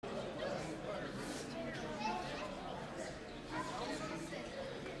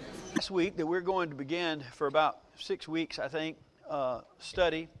last week that we're going to begin for about 6 weeks, I think,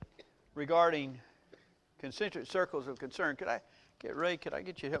 study regarding concentric circles of concern. Could I get Ray? Could I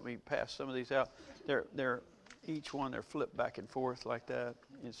get you to help me pass some of these out? They're each one they're flipped back and forth like that,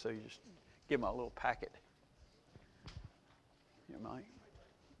 and so you just give them a little packet. Here, Mike.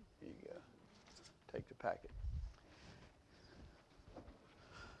 Here you go. Take the packet.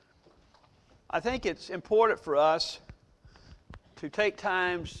 I think it's important for us to take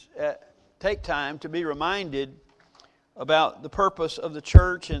time to be reminded about the purpose of the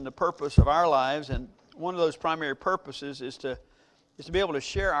church and the purpose of our lives. And one of those primary purposes is to be able to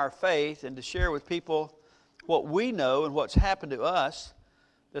share our faith and to share with people what we know and what's happened to us,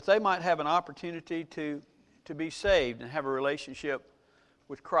 that they might have an opportunity to be saved and have a relationship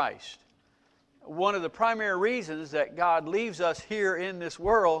with Christ. One of the primary reasons that God leaves us here in this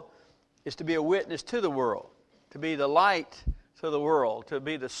world is to be a witness to the world, to be the light to the world, to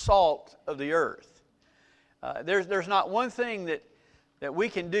be the salt of the earth. There's not one thing that we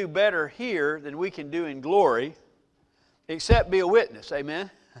can do better here than we can do in glory, except be a witness, amen?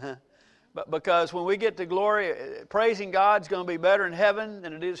 But because when we get to glory, praising God's going to be better in heaven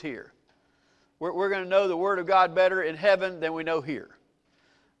than it is here. We're going to know the Word of God better in heaven than we know here.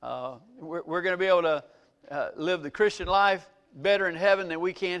 We're going to be able to live the Christian life better in heaven than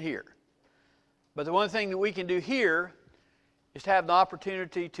we can here. But the one thing that we can do here is to have the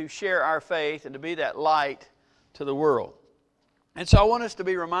opportunity to share our faith and to be that light to the world. And so I want us to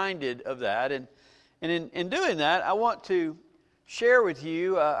be reminded of that. And in doing that, I want to share with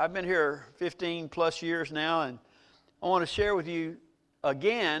you, I've been here 15 plus years now, and I want to share with you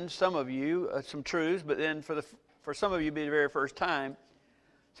again, some of you, some truths, but then for some of you, it'll be the very first time,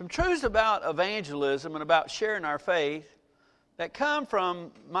 some truths about evangelism and about sharing our faith that come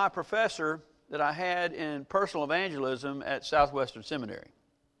from my professor that I had in personal evangelism at Southwestern Seminary.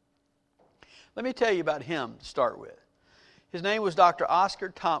 Let me tell you about him to start with. His name was Dr. Oscar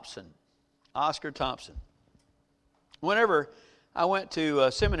Thompson. Oscar Thompson. Whenever I went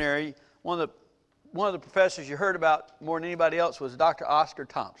to seminary, one of the professors you heard about more than anybody else was Dr. Oscar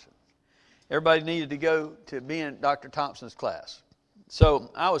Thompson. Everybody needed to go to be in Dr. Thompson's class.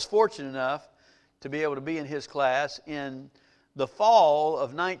 So I was fortunate enough to be able to be in his class in the fall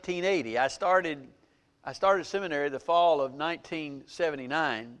of 1980. I started seminary the fall of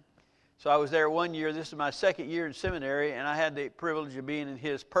 1979. So I was there 1 year. This is my second year in seminary, and I had the privilege of being in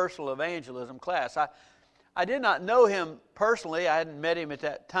his personal evangelism class. I did not know him personally. I hadn't met him at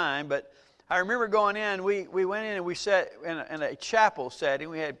that time, but I remember going in. We went in and we sat in a chapel setting.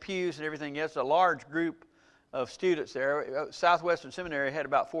 We had pews and everything else, a large group of students there. Southwestern Seminary had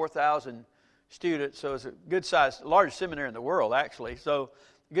about 4,000 students, so it's a good size, largest seminary in the world, actually. So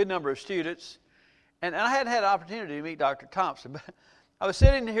a good number of students. And I hadn't had an opportunity to meet Dr. Thompson, but I was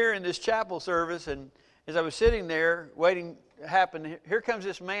sitting here in this chapel service, and as I was sitting there waiting to happen, here comes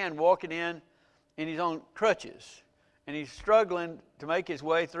this man walking in he's on crutches. And he's struggling to make his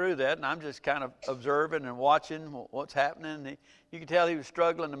way through that, and I'm just kind of observing and watching what's happening. And you could tell he was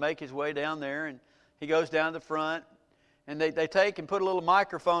struggling to make his way down there, and he goes down the front, and they take and put a little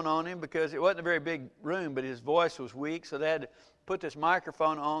microphone on him because it wasn't a very big room, but his voice was weak, so they had to put this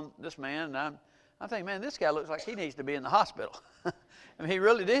microphone on this man, and I'm thinking, man, this guy looks like he needs to be in the hospital. I mean, he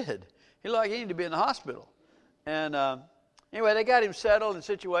really did. He looked like he needed to be in the hospital. And anyway, they got him settled and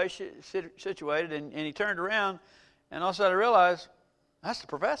situated, and he turned around, and all of a sudden I realized, that's the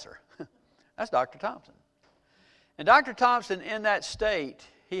professor. That's Dr. Thompson. And Dr. Thompson, in that state,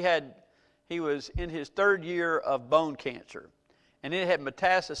 he was in his third year of bone cancer. And it had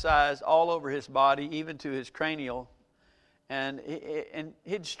metastasized all over his body, even to his cranial. And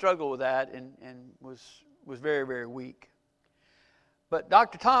he'd struggled with that and was very, very weak. But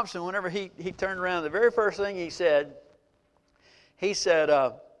Dr. Thompson, whenever he turned around, the very first thing he said,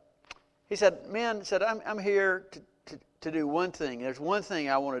 man, I'm here to do one thing. There's one thing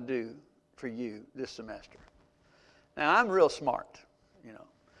I want to do for you this semester. Now, I'm real smart, you know.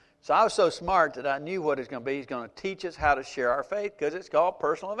 So I was so smart that I knew what it's going to be. He's going to teach us how to share our faith because it's called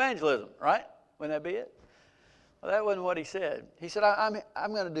personal evangelism, right? Wouldn't that be it? Well, that wasn't what he said. He said,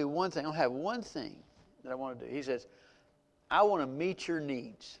 I'm going to do one thing. I'll have one thing that I want to do. He says, I want to meet your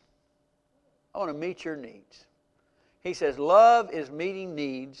needs. I want to meet your needs. He says, love is meeting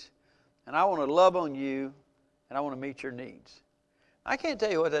needs, and I want to love on you, and I want to meet your needs. I can't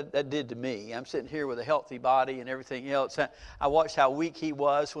tell you what that did to me. I'm sitting here with a healthy body and everything else. I watched how weak he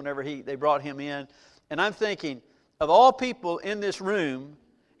was whenever they brought him in. And I'm thinking, of all people in this room,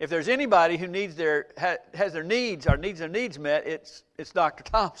 if there's anybody who has their needs or needs their needs met, it's Dr.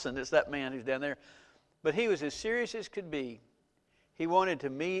 Thompson. It's that man who's down there. But he was as serious as could be. He wanted to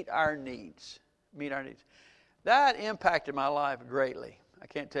meet our needs. Meet our needs. That impacted my life greatly. I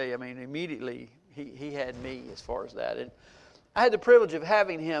can't tell you. I mean, immediately he had me as far as that. And I had the privilege of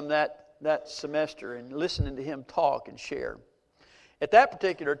having him that semester and listening to him talk and share. At that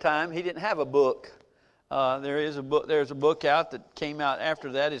particular time, he didn't have a book. There's a book out that came out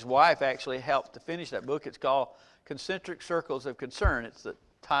after that. His wife actually helped to finish that book. It's called Concentric Circles of Concern. It's the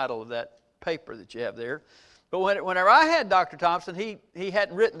title of that paper that you have there. But whenever I had Dr. Thompson, he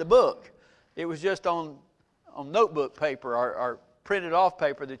hadn't written the book. It was just on notebook paper or printed off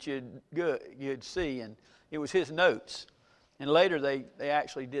paper that you'd see, and it was his notes. And later they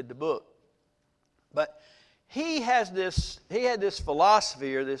actually did the book. But he had this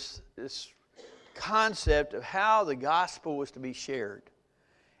philosophy or this concept of how the gospel was to be shared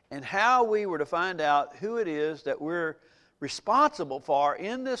and how we were to find out who it is that we're responsible for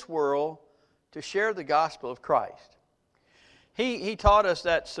in this world to share the gospel of Christ. He taught us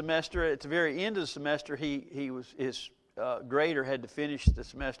that semester. At the very end of the semester, his grader had to finish the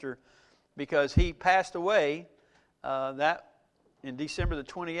semester because he passed away in December the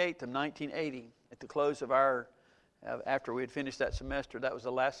 28th of 1980 at the close of after we had finished that semester. That was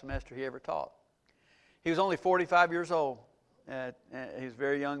the last semester he ever taught. He was only 45 years old. He was a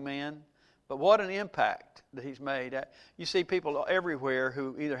very young man. But what an impact that he's made. You see people everywhere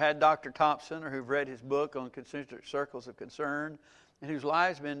who either had Dr. Thompson or who've read his book on Concentric Circles of Concern and whose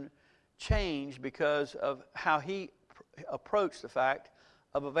lives have been changed because of how he approached the fact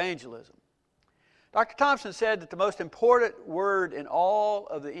of evangelism. Dr. Thompson said that the most important word in all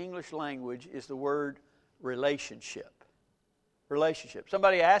of the English language is the word relationship. Relationship.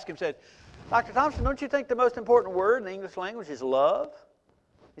 Somebody asked him, said, Dr. Thompson, don't you think the most important word in the English language is love?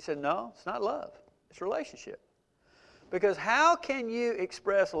 He said, no, it's not love. It's relationship. Because how can you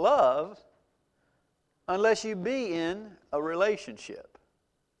express love unless you be in a relationship?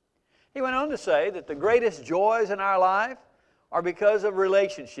 He went on to say that the greatest joys in our life are because of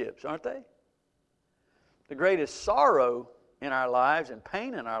relationships, aren't they? The greatest sorrow in our lives and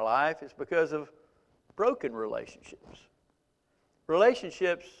pain in our life is because of broken relationships.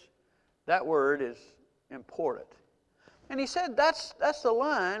 Relationships, that word is important. And he said that's the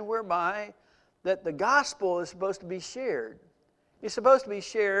line whereby that the gospel is supposed to be shared. It's supposed to be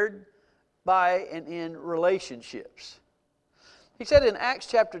shared by and in relationships. He said in Acts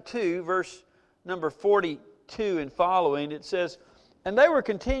chapter 2, verse number 42 and following, it says, and they were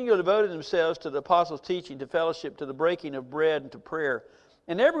continually devoting themselves to the apostles' teaching, to fellowship, to the breaking of bread, and to prayer.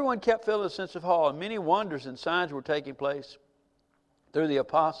 And everyone kept filling the sense of awe, and many wonders and signs were taking place through the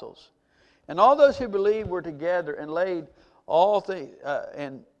apostles. And all those who believed were together and laid all things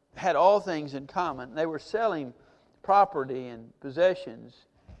and had all things in common. They were selling property and possessions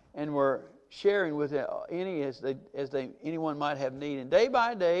and were sharing with anyone might have need. And day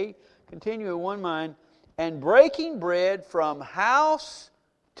by day, continuing in one mind, and breaking bread from house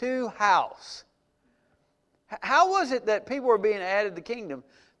to house. How was it that people were being added to the kingdom?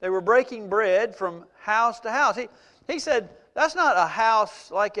 They were breaking bread from house to house. He said, that's not a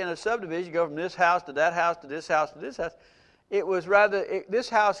house like in a subdivision. You go from this house to that house to this house to this house. It was rather, this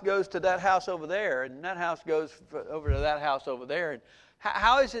house goes to that house over there, and that house goes over to that house over there. And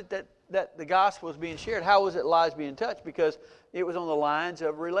how is it that the gospel is being shared? How was it lives being touched? Because it was on the lines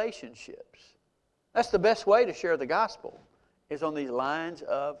of relationships. That's the best way to share the gospel, is on these lines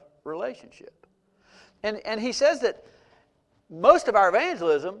of relationship. And he says that most of our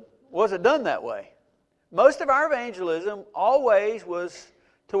evangelism wasn't done that way. Most of our evangelism always was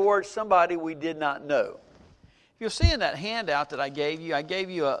towards somebody we did not know. If you'll see in that handout that I gave you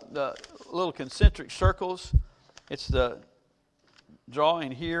the little concentric circles. It's the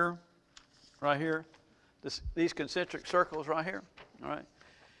drawing here, right here. These concentric circles right here. All right.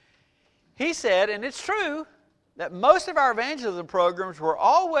 He said, and it's true, that most of our evangelism programs were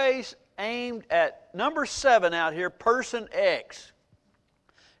always aimed at number 7 out here, person X.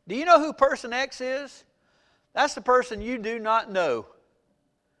 Do you know who person X is? That's the person you do not know.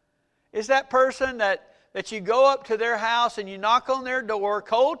 It's that person that you go up to their house and you knock on their door,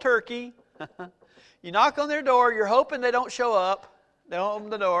 cold turkey. You knock on their door, you're hoping they don't show up. They don't open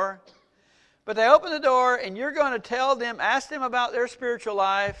the door. But they open the door and you're going to tell them, ask them about their spiritual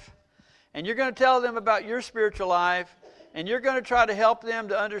life. And you're going to tell them about your spiritual life. And you're going to try to help them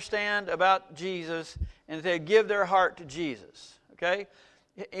to understand about Jesus and to give their heart to Jesus. Okay?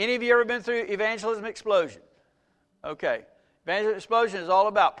 Any of you ever been through Evangelism Explosion? Okay. Evangelism Explosion is all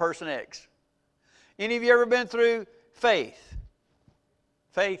about person X. Any of you ever been through Faith?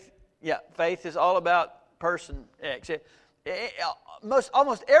 Faith is all about person X.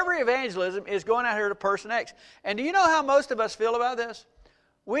 Almost every evangelism is going out here to person X. And do you know how most of us feel about this?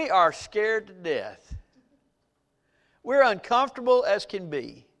 We are scared to death. We're uncomfortable as can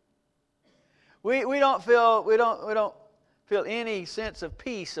be. We don't feel any sense of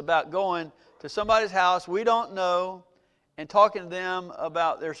peace about going to somebody's house we don't know and talking to them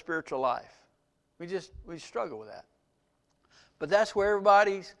about their spiritual life. We struggle with that. But that's where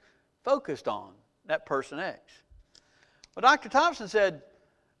everybody's focused on, that person X. Well, Dr. Thompson said,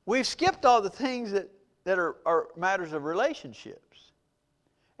 we've skipped all the things that are matters of relationships.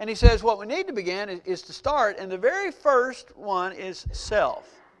 And he says what we need to begin is to start, and the very first one is self.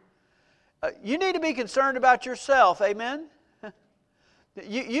 You need to be concerned about yourself, amen?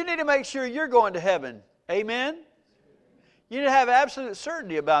 You need to make sure you're going to heaven, amen? You need to have absolute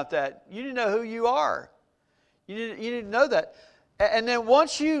certainty about that. You need to know who you are. You need to know that. And then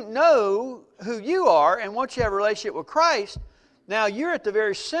once you know who you are, and once you have a relationship with Christ, now you're at the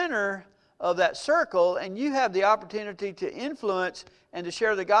very center of that circle, and you have the opportunity to influence and to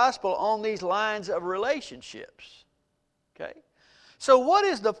share the gospel on these lines of relationships. Okay? So what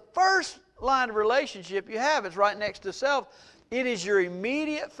is the first line of relationship you have? It's right next to self. It is your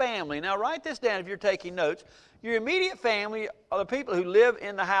immediate family. Now write this down if you're taking notes. Your immediate family are the people who live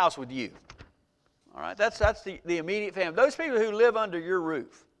in the house with you. All right, that's the immediate family. Those people who live under your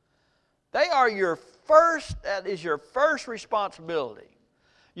roof. That is your first responsibility.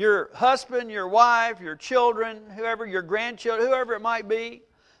 Your husband, your wife, your children, whoever, your grandchildren, whoever it might be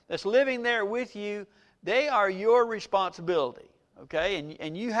that's living there with you, they are your responsibility. Okay,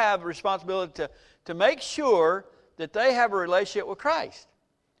 and you have a responsibility to make sure that they have a relationship with Christ.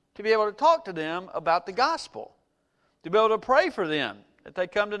 To be able to talk to them about the gospel. To be able to pray for them that they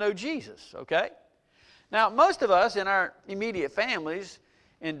come to know Jesus. Okay? Now, most of us in our immediate families,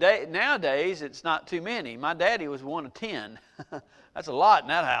 nowadays, it's not too many. My daddy was one of 10. That's a lot in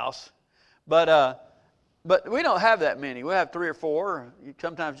that house. But we don't have that many. We have 3 or 4,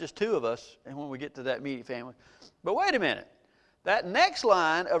 sometimes just 2 of us, and when we get to that immediate family. But wait a minute. That next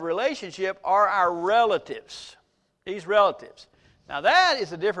line of relationship are our relatives. These relatives. Now, that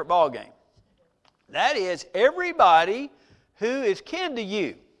is a different ballgame. That is everybody who is kin to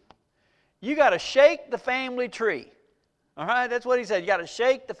you. You got to shake the family tree. All right? That's what he said. You got to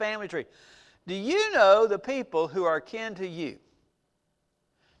shake the family tree. Do you know the people who are kin to you?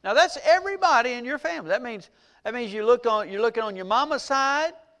 Now, that's everybody in your family. That means you're looking on your mama's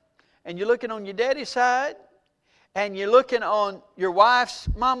side, and you're looking on your daddy's side, and you're looking on your wife's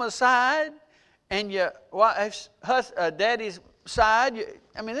mama's side, and your wife's daddy's side.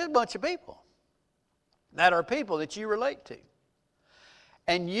 There's a bunch of people that are people that you relate to.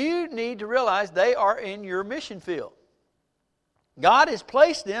 And you need to realize they are in your mission field. God has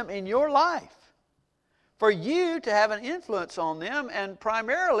placed them in your life for you to have an influence on them, and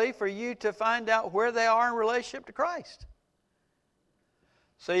primarily for you to find out where they are in relationship to Christ.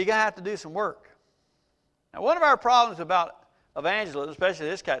 So you're going to have to do some work. Now, one of our problems about evangelism, especially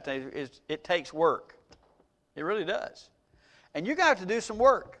this kind of thing, is it takes work. It really does. And you're going to have to do some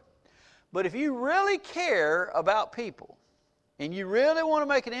work. But if you really care about people, and you really want to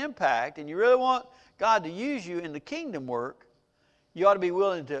make an impact, and you really want God to use you in the kingdom work, you ought to be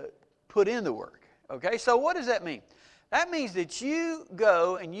willing to put in the work. Okay? So what does that mean? That means that you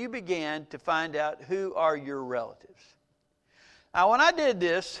go and you begin to find out who are your relatives. Now, when I did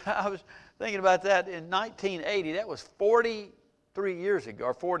this, I was thinking about that in 1980. That was 43 years ago,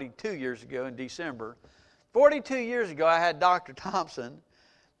 or 42 years ago in December. 42 years ago, I had Dr. Thompson.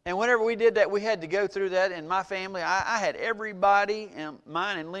 And whenever we did that, we had to go through that. In my family, I had everybody, and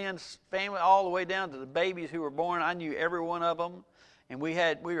mine and Lynn's family, all the way down to the babies who were born. I knew every one of them, and we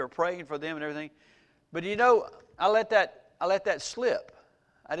were praying for them and everything. But you know, I let that slip.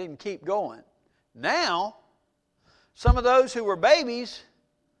 I didn't keep going. Now, some of those who were babies,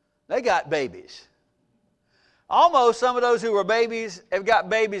 they got babies. Almost some of those who were babies have got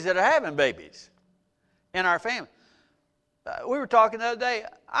babies that are having babies in our family. We were talking the other day.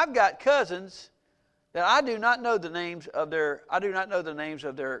 I've got cousins that I do not know the names of their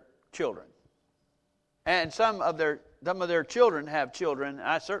children, and some of their children have children.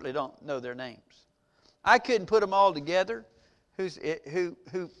 I certainly don't know their names. I couldn't put them all together.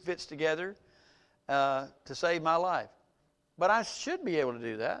 Who fits together to save my life? But I should be able to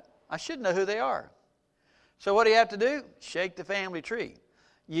do that. I should know who they are. So what do you have to do? Shake the family tree.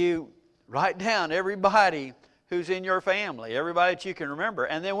 You write down everybody who's in your family, everybody that you can remember.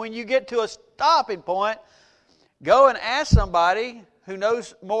 And then when you get to a stopping point, go and ask somebody who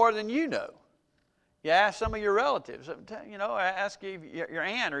knows more than you know. You ask some of your relatives, ask your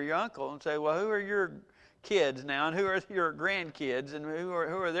aunt or your uncle and say, well, who are your kids now, and who are your grandkids, and who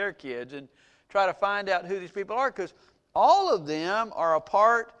are their kids, and try to find out who these people are, because all of them are a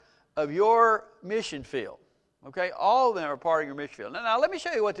part of your mission field. Okay? All of them are a part of your mission field. Now let me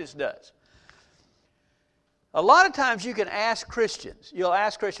show you what this does. A lot of times you can ask Christians, you'll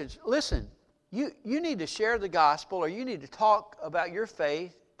ask Christians, listen, you need to share the gospel, or you need to talk about your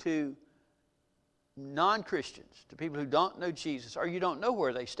faith to non-Christians, to people who don't know Jesus, or you don't know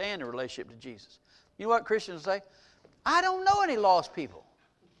where they stand in relationship to Jesus. You know what Christians say? I don't know any lost people.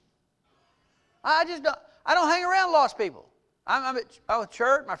 I don't hang around lost people. I'm at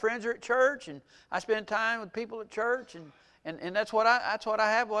church, my friends are at church, and I spend time with people at church, and that's what I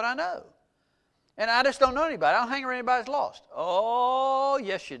have, what I know. And I just don't know anybody. I don't hang around anybody that's lost. Oh,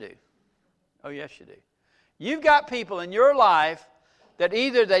 yes you do. Oh, yes you do. You've got people in your life that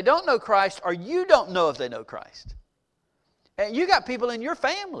either they don't know Christ or you don't know if they know Christ. And you got people in your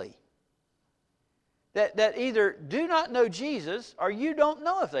family that either do not know Jesus or you don't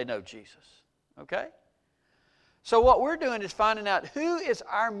know if they know Jesus. Okay? So what we're doing is finding out who is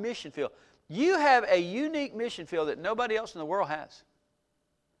our mission field. You have a unique mission field that nobody else in the world has.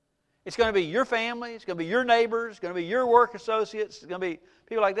 It's going to be your family. It's going to be your neighbors. It's going to be your work associates. It's going to be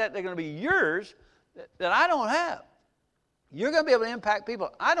people like that. They're going to be yours that I don't have. You're going to be able to impact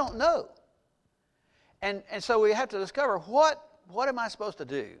people I don't know. And so we have to discover what am I supposed to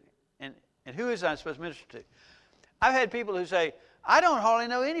do? And who is I supposed to minister to? I've had people who say, I don't hardly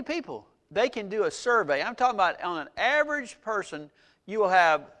know any people. They can do a survey. I'm talking about on an average person, you will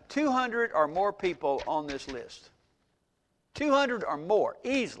have 200 or more people on this list. 200 or more,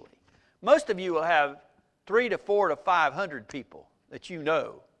 easily. Most of you will have 300 to 400 to 500 people that you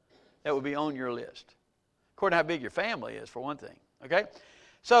know that will be on your list. According to how big your family is, for one thing. Okay?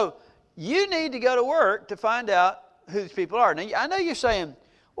 So you need to go to work to find out who these people are. Now, I know you're saying,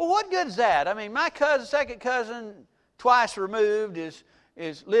 well, what good is that? I mean, my cousin, second cousin, twice removed,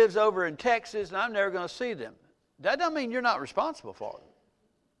 lives over in Texas, and I'm never going to see them. That doesn't mean you're not responsible for them.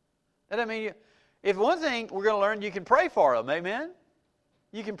 That doesn't mean if one thing we're going to learn, you can pray for them. Amen?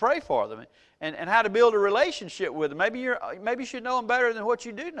 You can pray for them and how to build a relationship with them. Maybe you should know them better than what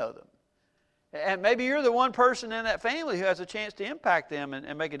you do know them. And maybe you're the one person in that family who has a chance to impact them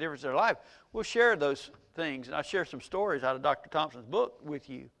and make a difference in their life. We'll share those things, and I'll share some stories out of Dr. Thompson's book with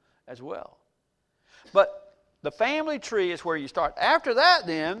you as well. But the family tree is where you start. After that,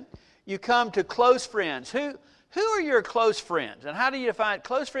 then, you come to close friends. Who are your close friends? And how do you define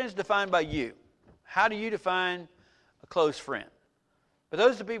close friends? Defined by you. How do you define a close friend? But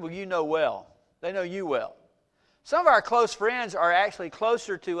those are the people you know well. They know you well. Some of our close friends are actually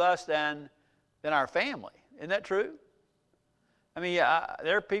closer to us than our family. Isn't that true? I mean,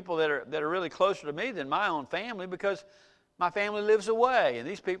 there are people that are really closer to me than my own family because my family lives away, and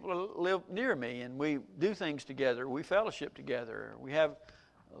these people live near me, and we do things together. We fellowship together. We have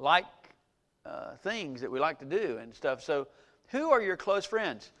like things that we like to do and stuff. So who are your close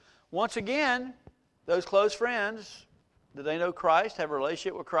friends? Once again, those close friends, do they know Christ, have a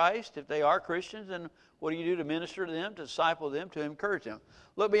relationship with Christ? If they are Christians, then what do you do to minister to them, to disciple them, to encourage them?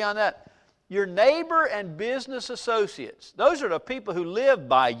 Look beyond that. Your neighbor and business associates. Those are the people who live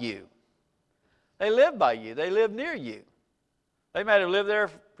by you. They live by you. They live near you. They might have lived there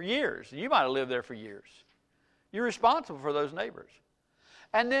for years, and you might have lived there for years. You're responsible for those neighbors.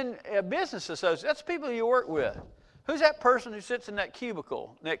 And then business associates, that's people you work with. Who's that person who sits in that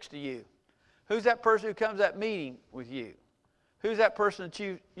cubicle next to you? Who's that person who comes to that meeting with you? Who's that person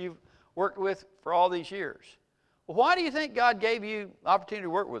that you've worked with for all these years? Well, why do you think God gave you opportunity to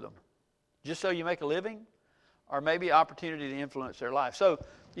work with them? Just so you make a living? Or maybe opportunity to influence their life? So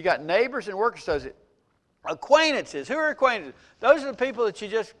you got neighbors and work associates. Acquaintances. Who are acquaintances? Those are the people that you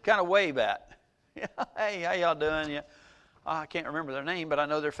just kind of wave at. Hey, how y'all doing? Yeah. I can't remember their name, but I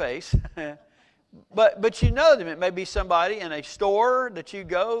know their face. But you know them. It may be somebody in a store that you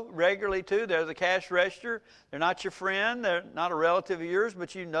go regularly to. They're the cash register. They're not your friend. They're not a relative of yours,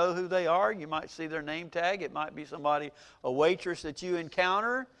 but you know who they are. You might see their name tag. It might be somebody, a waitress that you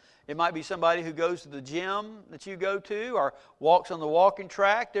encounter. It might be somebody who goes to the gym that you go to or walks on the walking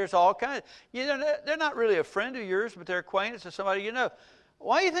track. There's all kinds. They're not really a friend of yours, but they're acquaintance of somebody you know.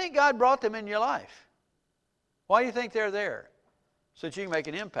 Why do you think God brought them in your life? Why do you think they're there? So that you can make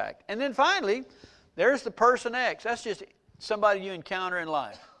an impact. And then finally, there's the person X. That's just somebody you encounter in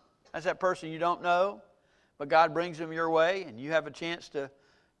life. That's that person you don't know, but God brings them your way, and you have a chance to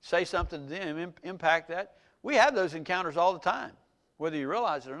say something to them, impact that. We have those encounters all the time, whether you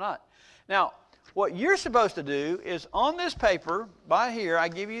realize it or not. Now, what you're supposed to do is on this paper, by here, I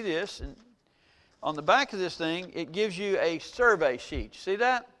give you this, and on the back of this thing, it gives you a survey sheet. See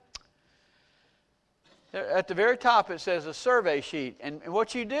that? At the very top it says a survey sheet. And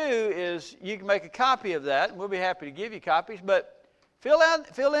what you do is you can make a copy of that, and we'll be happy to give you copies, but fill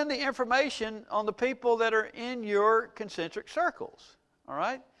in the information on the people that are in your concentric circles. All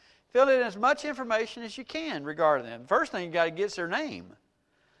right? Fill in as much information as you can regarding them. First thing you got to get is their name.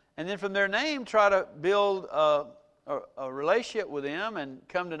 And then from their name, try to build a relationship with them and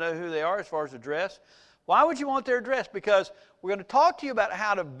come to know who they are as far as address. Why would you want their address? Because we're going to talk to you about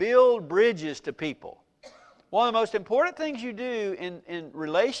how to build bridges to people. One of the most important things you do in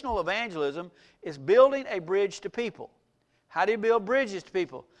relational evangelism is building a bridge to people. How do you build bridges to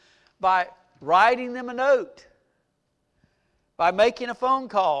people? By writing them a note, by making a phone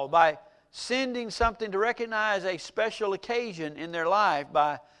call, by sending something to recognize a special occasion in their life,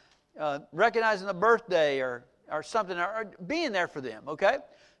 by recognizing a birthday or something, or being there for them, okay?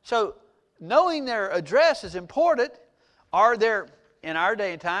 So knowing their address is important. Or their, in our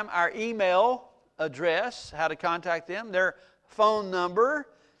day and time, our email address, how to contact them, their phone number.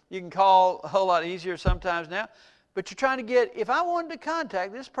 You can call a whole lot easier sometimes now. But you're trying to get, if I wanted to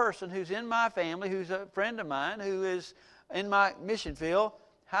contact this person who's in my family, who's a friend of mine, who is in my mission field,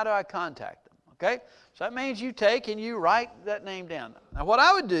 how do I contact them? Okay? So that means you take and you write that name down. Now what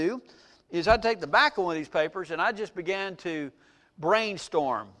I would do is I'd take the back of one of these papers and I just began to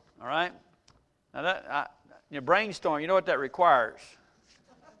brainstorm. All right? Now brainstorm, you know what that requires?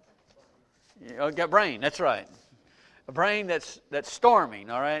 You got brain, that's right. A brain that's storming,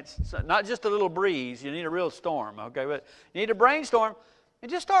 all right? It's not just a little breeze, you need a real storm, okay? But you need to brainstorm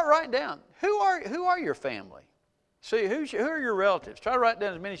and just start writing down. Who are your family? See, who are your relatives? Try to write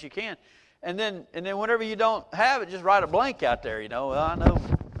down as many as you can. And then whenever you don't have it, just write a blank out there, you know. Well,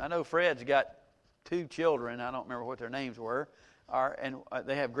 I know Fred's got 2 children, I don't remember what their names were, and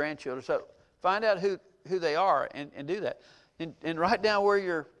they have grandchildren. So find out who they are and do that. And write down where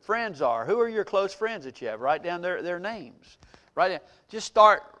your friends are. Who are your close friends that you have? Write down their names. Write down.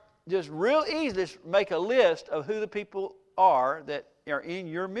 Just real easy, just make a list of who the people are that are in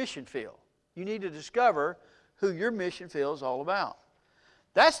your mission field. You need to discover who your mission field is all about.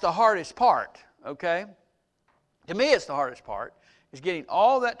 That's the hardest part, okay? To me, it's the hardest part, is getting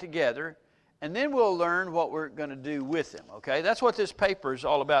all that together, and then we'll learn what we're going to do with them, okay? That's what this paper is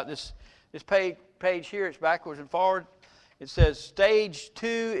all about. This page here, it's backwards and forward. It says stage 2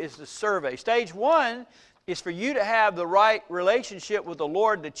 is the survey. Stage 1 is for you to have the right relationship with the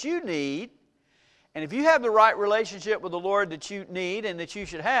Lord that you need. And if you have the right relationship with the Lord that you need and that you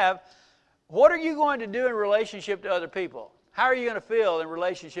should have, what are you going to do in relationship to other people? How are you going to feel in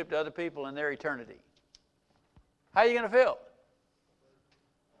relationship to other people in their eternity? How are you going to feel?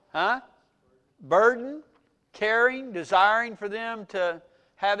 Huh? Burden, caring, desiring for them to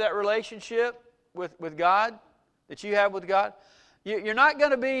have that relationship with God that you have with God. You're not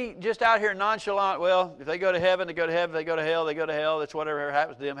going to be just out here nonchalant, well, if they go to heaven, they go to heaven. If they go to hell, they go to hell. That's whatever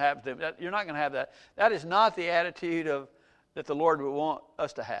happens to them, happens to them. You're not going to have that. That is not the attitude that the Lord would want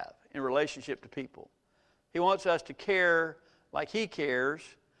us to have in relationship to people. He wants us to care like He cares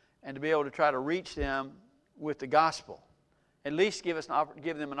and to be able to try to reach them with the gospel. At least give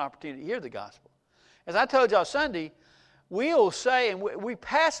them an opportunity to hear the gospel. As I told y'all Sunday, we'll say, and we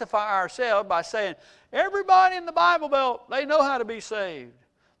pacify ourselves by saying, everybody in the Bible Belt, they know how to be saved.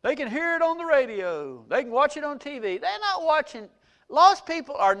 They can hear it on the radio. They can watch it on TV. They're not watching, lost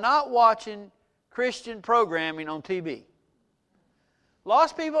people are not watching Christian programming on TV.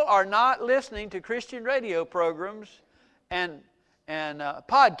 Lost people are not listening to Christian radio programs and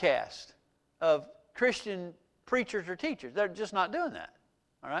podcasts of Christian preachers or teachers. They're just not doing that,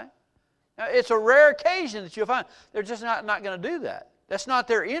 all right? Now, it's a rare occasion that you'll find they're just not going to do that. That's not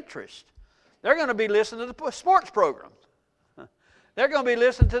their interest. They're going to be listening to the sports programs. They're going to be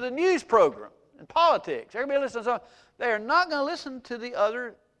listening to the news program and politics. They're going to be listening to something. They are not going to listen to the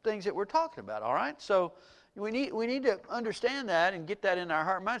other things that we're talking about, all right? So we need to understand that and get that in our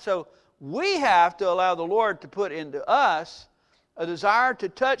heart and mind. So we have to allow the Lord to put into us a desire to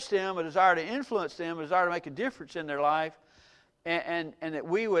touch them, a desire to influence them, a desire to make a difference in their life, and that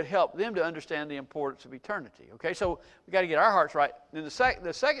we would help them to understand the importance of eternity. Okay, so we've got to get our hearts right. Then the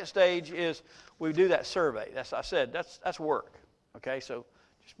second stage is we do that survey. That's work. Okay, so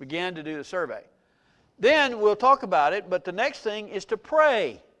just begin to do the survey. Then we'll talk about it, but the next thing is to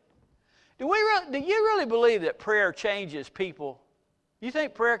pray. Do you really believe that prayer changes people? You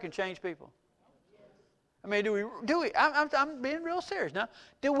think prayer can change people? I mean, do we? I'm being real serious now.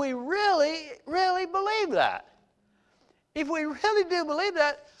 Do we really believe that? If we really do believe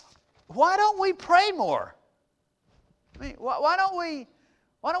that, why don't we pray more? I mean, why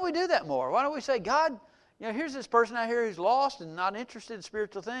don't we do that more? Why don't we say, God, here's this person out here who's lost and not interested in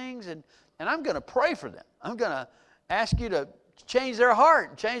spiritual things, and I'm going to pray for them. I'm going to ask you to change their heart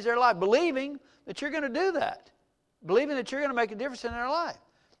and change their life, believing that you're going to do that, believing that you're going to make a difference in their life.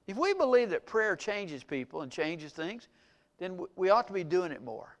 If we believe that prayer changes people and changes things, then we ought to be doing it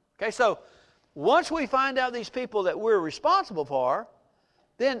more. Okay, so once we find out these people that we're responsible for,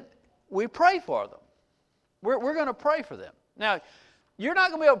 then we pray for them. We're going to pray for them. Now, you're not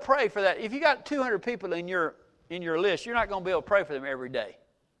going to be able to pray for that. If you got 200 people in your list, you're not going to be able to pray for them every day.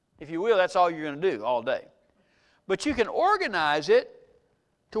 If you will, that's all you're going to do all day. But you can organize it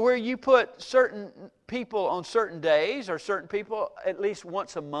to where you put certain people on certain days or certain people at least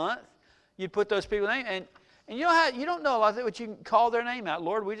once a month. You'd put those people in, and you know how you don't know a lot of it, but you can call their name out.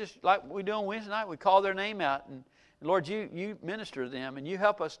 Lord, we just, like we do on Wednesday night, we call their name out, and Lord, you minister to them, and you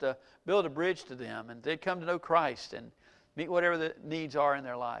help us to build a bridge to them, and they'd come to know Christ and meet whatever the needs are in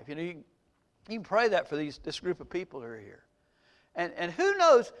their life. You can pray that for this group of people who are here. And who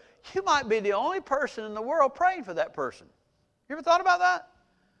knows, you might be the only person in the world praying for that person. You ever thought about that?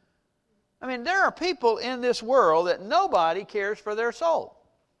 I mean, there are people in this world that nobody cares for their soul.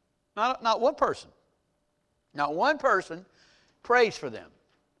 Not one person. Not one person prays for them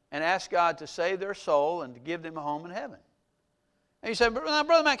and asks God to save their soul and to give them a home in heaven. And you say,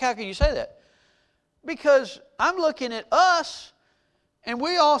 Brother Mac, how can you say that? Because I'm looking at us, and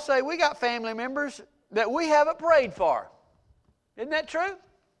we all say we got family members that we haven't prayed for. Isn't that true?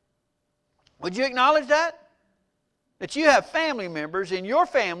 Would you acknowledge that? That you have family members in your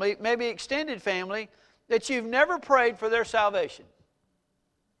family, maybe extended family, that you've never prayed for their salvation.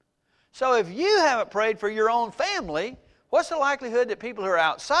 So if you haven't prayed for your own family, what's the likelihood that people who are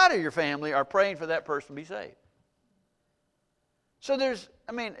outside of your family are praying for that person to be saved? So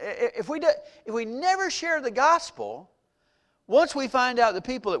if we never share the gospel, once we find out the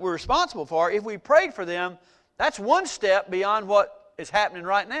people that we're responsible for, if we prayed for them, that's one step beyond what is happening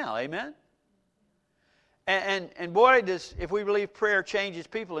right now. Amen? And boy, if we believe prayer changes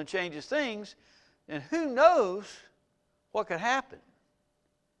people and changes things, then who knows what could happen?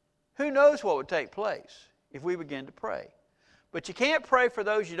 Who knows what would take place if we begin to pray? But you can't pray for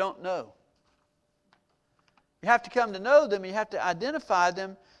those you don't know. You have to come to know them. You have to identify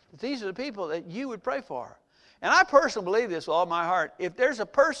them. That these are the people that you would pray for. And I personally believe this with all my heart. If there's a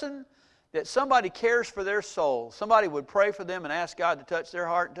person that somebody cares for their soul, somebody would pray for them and ask God to touch their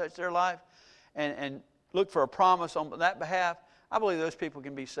heart and touch their life and look for a promise on that behalf, I believe those people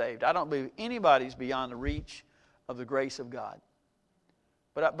can be saved. I don't believe anybody's beyond the reach of the grace of God.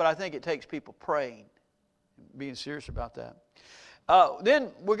 But I think it takes people praying, being serious about that. Then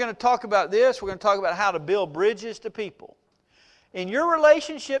we're going to talk about this. We're going to talk about how to build bridges to people. In your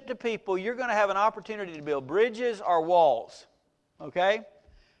relationship to people, you're going to have an opportunity to build bridges or walls. Okay?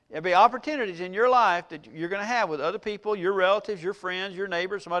 There'll be opportunities in your life that you're going to have with other people, your relatives, your friends, your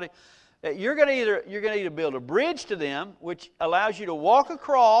neighbors, somebody. That you're going to either build a bridge to them, which allows you to walk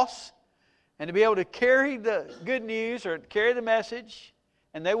across and to be able to carry the good news or carry the message,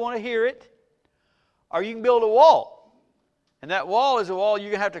 and they want to hear it, or you can build a wall. And that wall is a wall you're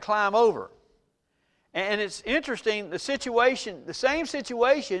going to have to climb over. And it's interesting, the same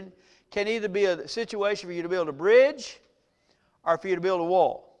situation can either be a situation for you to build a bridge or for you to build a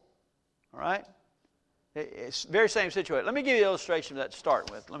wall. All right? It's the very same situation. Let me give you an illustration of that to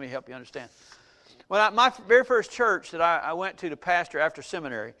start with. Let me help you understand. My very first church that I went to pastor after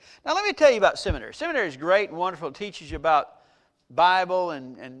seminary. Now let me tell you about seminary. Seminary is great and wonderful. It teaches you about Bible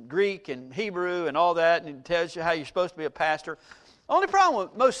and Greek and Hebrew and all that, and it tells you how you're supposed to be a pastor. The only problem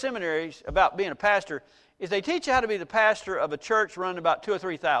with most seminaries about being a pastor is they teach you how to be the pastor of a church running about 2,000 or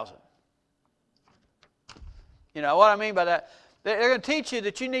 3,000. You know what I mean by that? They're going to teach you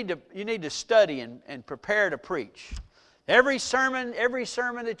that you need to study and prepare to preach. Every sermon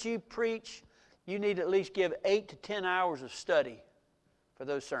that you preach, you need to at least give 8 to 10 hours of study for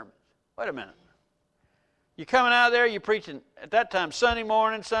those sermons. Wait a minute. You're coming out of there, you're preaching at that time Sunday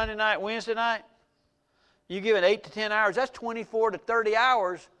morning, Sunday night, Wednesday night. You give it 8 to 10 hours. That's 24 to 30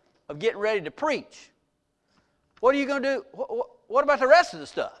 hours of getting ready to preach. What are you going to do? What about the rest of the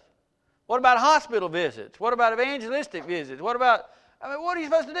stuff? What about hospital visits? What about evangelistic visits? What are you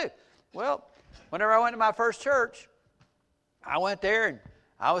supposed to do? Well, whenever I went to my first church, I went there and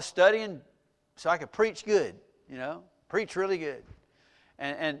I was studying so I could preach good, preach really good.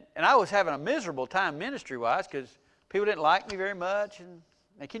 And I was having a miserable time ministry-wise because people didn't like me very much. And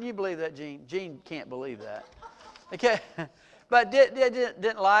can you believe that, Gene? Gene can't believe that. Okay, but they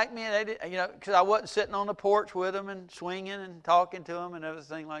didn't like me, and they didn't, because I wasn't sitting on the porch with them and swinging and talking to them and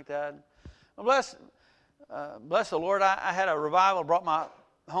everything like that. Well, bless the Lord, I had a revival, brought my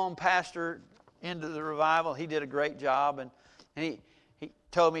home pastor into the revival. He did a great job, and he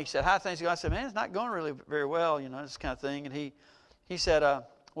told me, he said, how are things going? I said, man, it's not going really very well, this kind of thing. And he said,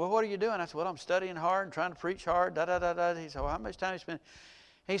 well, what are you doing? I said, well, I'm studying hard and trying to preach hard, da-da-da-da. He said, well, how much time do you spend?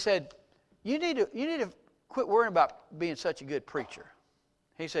 He said, you need to quit worrying about being such a good preacher.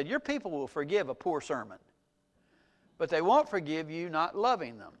 He said, your people will forgive a poor sermon, but they won't forgive you not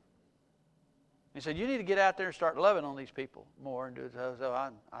loving them. He said, you need to get out there and start loving on these people more. And do it. So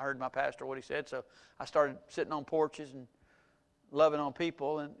I heard my pastor what he said, so I started sitting on porches and loving on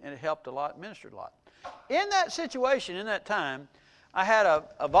people, and it helped a lot, ministered a lot. In that situation, in that time, I had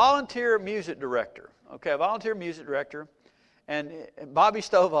a volunteer music director, a volunteer music director, and Bobby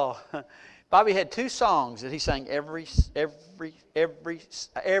Stovall. Bobby had 2 songs that he sang every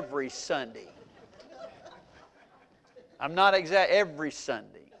Sunday. I'm not exact, every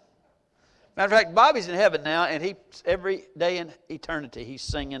Sunday. Matter of fact, Bobby's in heaven now, and every day in eternity he's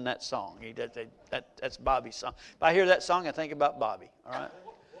singing that song. That's Bobby's song. If I hear that song, I think about Bobby. All right.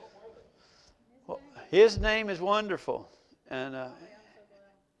 Well, his name is wonderful, and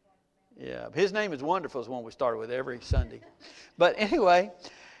his name is wonderful is one we started with every Sunday. But anyway,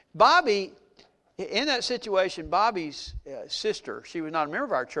 Bobby, in that situation, Bobby's sister, she was not a member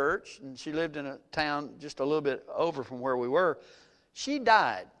of our church, and she lived in a town just a little bit over from where we were. She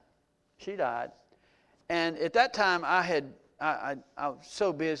died. And at that time, I was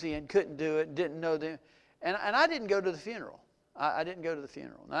so busy and couldn't do it, didn't know them. And I didn't go to the funeral. I didn't go to the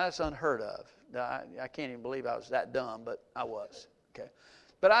funeral. Now, that's unheard of. I can't even believe I was that dumb, but I was. Okay.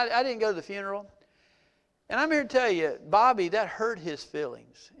 But I didn't go to the funeral. And I'm here to tell you, Bobby, that hurt his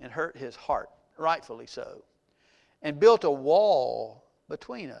feelings and hurt his heart, rightfully so, and built a wall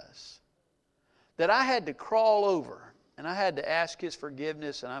between us that I had to crawl over. And I had to ask his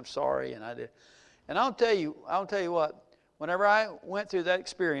forgiveness, and I'm sorry, and I did. And I'll tell you what, whenever I went through that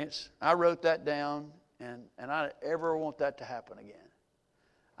experience, I wrote that down, and I ever want that to happen again.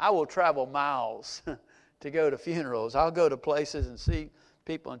 I will travel miles to go to funerals. I'll go to places and see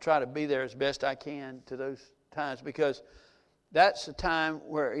people and try to be there as best I can to those times, because that's the time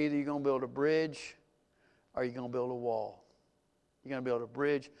where either you're going to build a bridge or you're going to build a wall. You're going to build a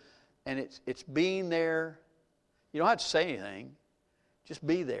bridge, and it's being there. You don't have to say anything. Just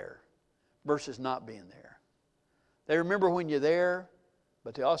be there versus not being there. They remember when you're there,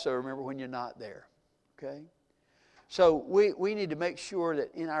 but they also remember when you're not there. Okay? So we need to make sure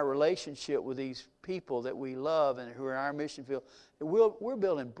that in our relationship with these people that we love and who are in our mission field, that we're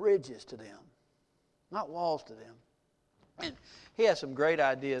building bridges to them, not walls to them. And he has some great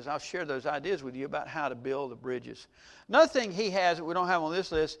ideas. I'll share those ideas with you about how to build the bridges. Another thing he has that we don't have on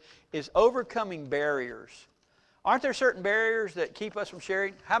this list is overcoming barriers. Aren't there certain barriers that keep us from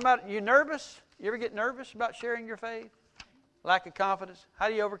sharing? How about, you nervous? You ever get nervous about sharing your faith? Lack of confidence? How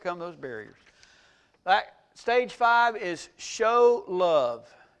do you overcome those barriers? Stage 5 is show love.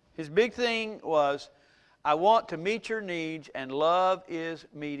 His big thing was, I want to meet your needs, and love is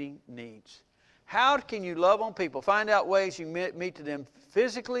meeting needs. How can you love on people? Find out ways you meet to them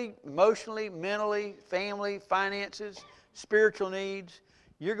physically, emotionally, mentally, family, finances, spiritual needs.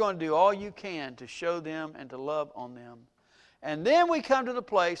 You're going to do all you can to show them and to love on them. And then we come to the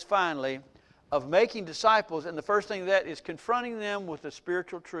place, finally, of making disciples. And the first thing of that is confronting them with the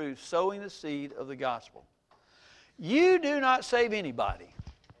spiritual truth, sowing the seed of the gospel. You do not save anybody.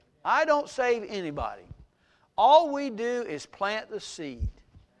 I don't save anybody. All we do is plant the seed.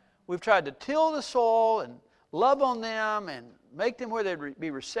 We've tried to till the soil and love on them and make them where they'd be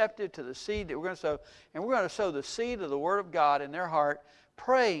receptive to the seed that we're going to sow. And we're going to sow the seed of the Word of God in their heart,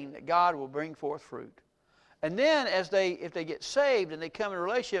 praying that God will bring forth fruit. And then if they get saved and they come in a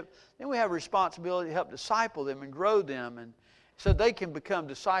relationship, then we have a responsibility to help disciple them and grow them, and so they can become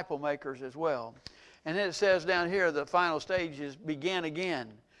disciple makers as well. And then it says down here, the final stage is begin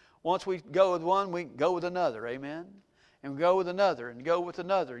again. Once we go with one, we go with another. Amen? And we go with another, and go with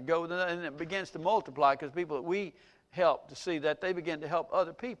another, and go with another. And it begins to multiply, because people that we help to see that, they begin to help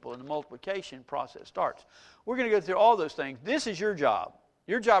other people, and the multiplication process starts. We're going to go through all those things. This is your job.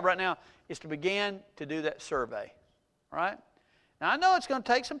 Your job right now is to begin to do that survey. All right? Now, I know it's going to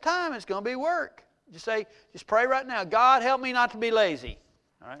take some time. It's going to be work. Just pray right now. God, help me not to be lazy.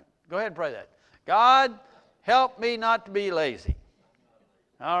 All right? Go ahead and pray that. God, help me not to be lazy.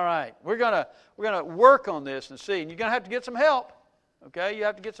 All right. We're going to work on this and see. And you're going to have to get some help. Okay? You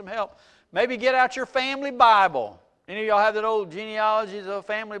have to get some help. Maybe get out your family Bible. Any of y'all have that old genealogies of a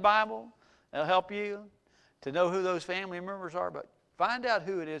family Bible? That'll help you to know who those family members are. But find out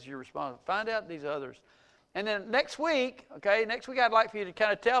who it is you're responsible. Find out these others. And then next week, I'd like for you to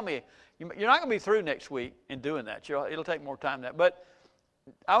kind of tell me. You're not going to be through next week in doing that. It'll take more time than that. But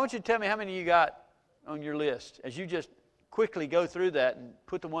I want you to tell me how many you got on your list. As you just quickly go through that and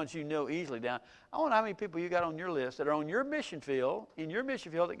put the ones you know easily down. I want to know how many people you got on your list that are on your mission field, in your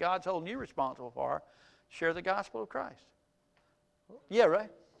mission field that God's holding you responsible for. Share the gospel of Christ. Yeah,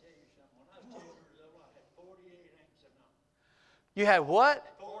 right? You had what?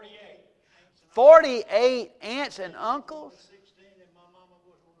 48 aunts and uncles? 16 and my mama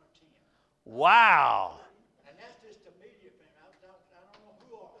was one of 10. Wow. And that's just the immediate family. I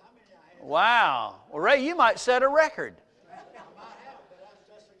don't know how many I had. Wow. Well, Ray, you might set a record. I might have, but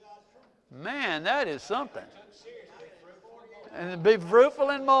that's the God's truth. Man, that is something. And be fruitful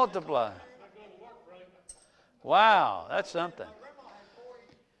and multiply. Wow, that's something.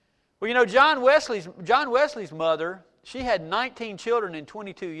 Well, you know, John Wesley's mother, she had 19 children in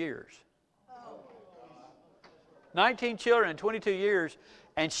 22 years. 19 children in 22 years,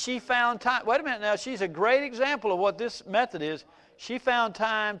 and she found time. Wait a minute now, she's a great example of what this method is. She found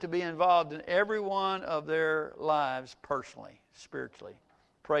time to be involved in every one of their lives personally, spiritually.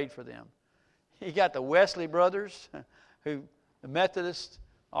 Prayed for them. You got the Wesley brothers, who the Methodists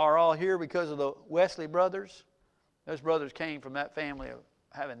are all here because of the Wesley brothers. Those brothers came from that family of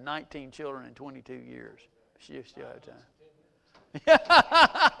having 19 children in 22 years. She still had time.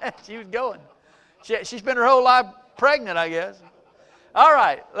 She was going. She spent her whole life pregnant, I guess. All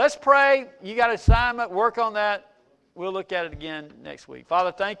right, let's pray. You got an assignment. Work on that. We'll look at it again next week.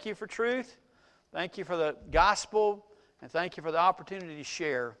 Father, thank you for truth. Thank you for the gospel. And thank you for the opportunity to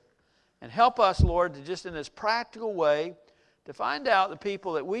share. And help us, Lord, to just in this practical way to find out the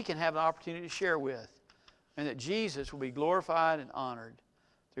people that we can have an opportunity to share with. And that Jesus will be glorified and honored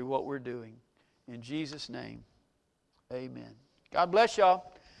through what we're doing. In Jesus' name, amen. God bless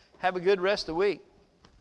y'all. Have a good rest of the week.